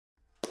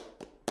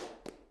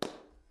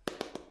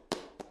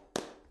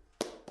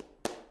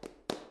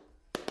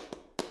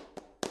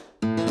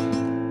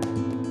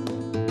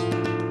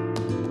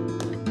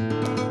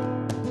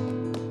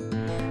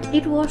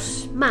It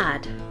was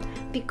mad,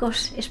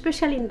 because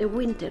especially in the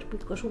winter,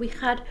 because we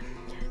had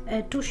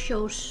 2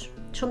 shows,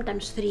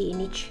 sometimes 3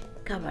 in each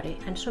cabaret,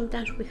 and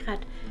sometimes we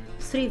had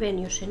 3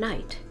 venues a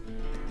night.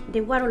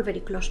 They were all very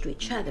close to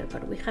each other,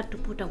 but we had to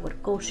put our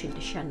coats in the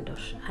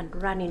shandos and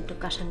run into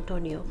Casa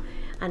Antonio,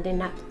 and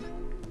then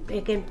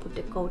again put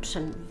the coats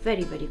and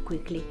very, very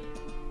quickly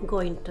go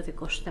into the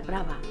Costa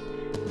Brava.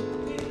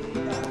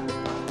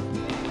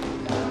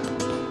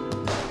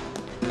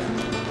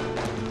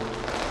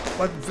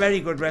 One very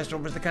good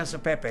restaurant was the Casa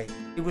Pepe.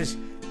 It was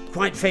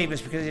quite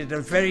famous because it had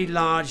a very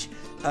large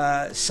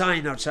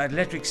sign outside,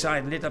 electric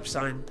sign, lit up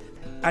sign,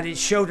 and it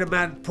showed a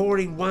man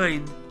pouring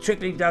wine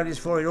trickling down his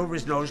forehead over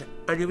his nose,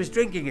 and he was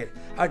drinking it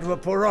out of a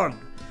pouron,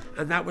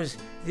 and that was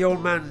the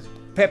old man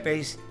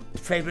Pepe's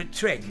favourite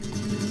trick.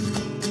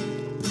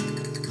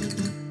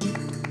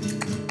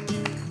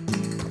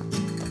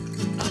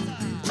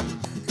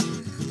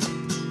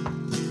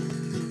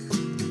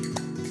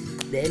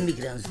 The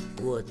immigrants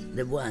were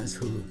the ones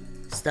who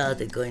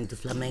started going to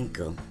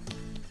flamenco.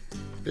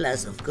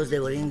 Plus, of course,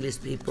 there were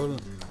English people,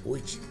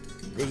 which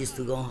they used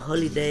to go on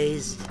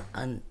holidays,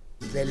 and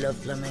they love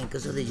flamenco,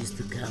 so they used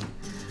to come.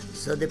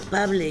 So the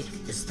public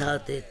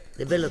started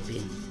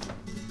developing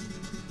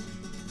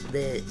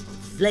the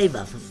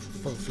flavor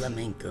for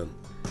flamenco.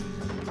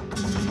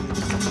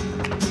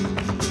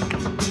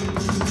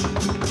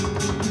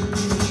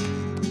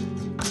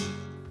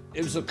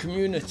 It was a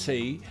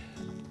community,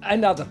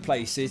 and other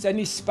places,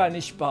 any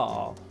Spanish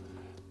bar,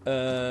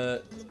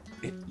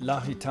 La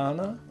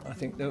Gitana, I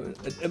think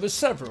there was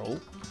several.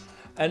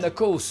 And of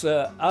course,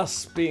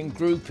 us being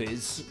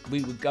groupies,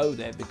 we would go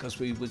there because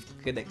we would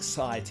get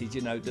excited,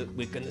 you know, that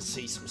we're going to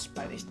see some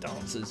Spanish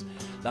dancers,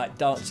 like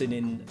dancing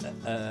in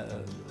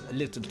a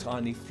little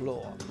tiny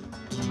floor.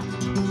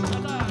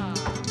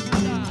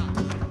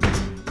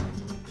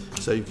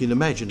 So you can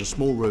imagine a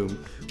small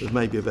room with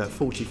maybe about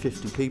 40,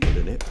 50 people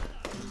in it,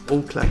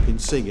 all clapping,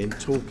 singing,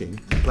 talking,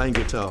 playing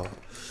guitar,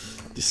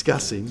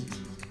 discussing,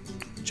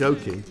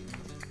 joking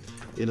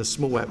in a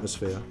small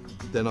atmosphere.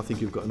 Then I think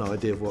you've got an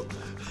idea of what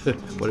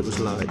it was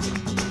like.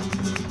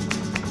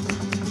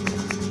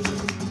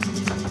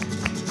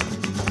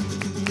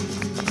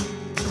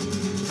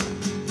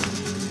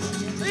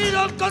 Y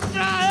no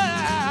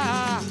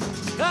encontrar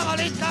la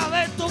varita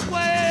de tu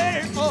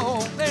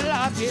cuerpo, de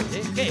la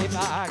tienes que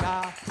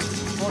pagar.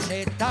 Con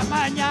esta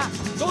maña,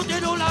 tú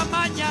tienes una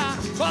maña,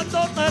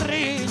 cuando te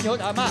riño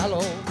da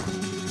malo,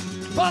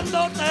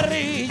 cuando te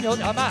riño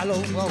da malo,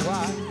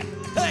 guagua.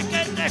 Es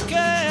que te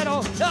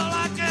quiero, yo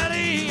la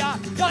quería,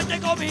 yo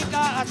tengo mi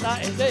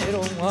casa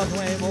entero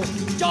nuevo,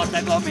 yo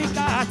tengo mi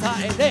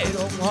casa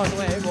entero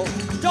nuevo,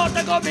 yo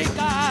tengo mi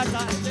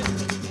casa entero.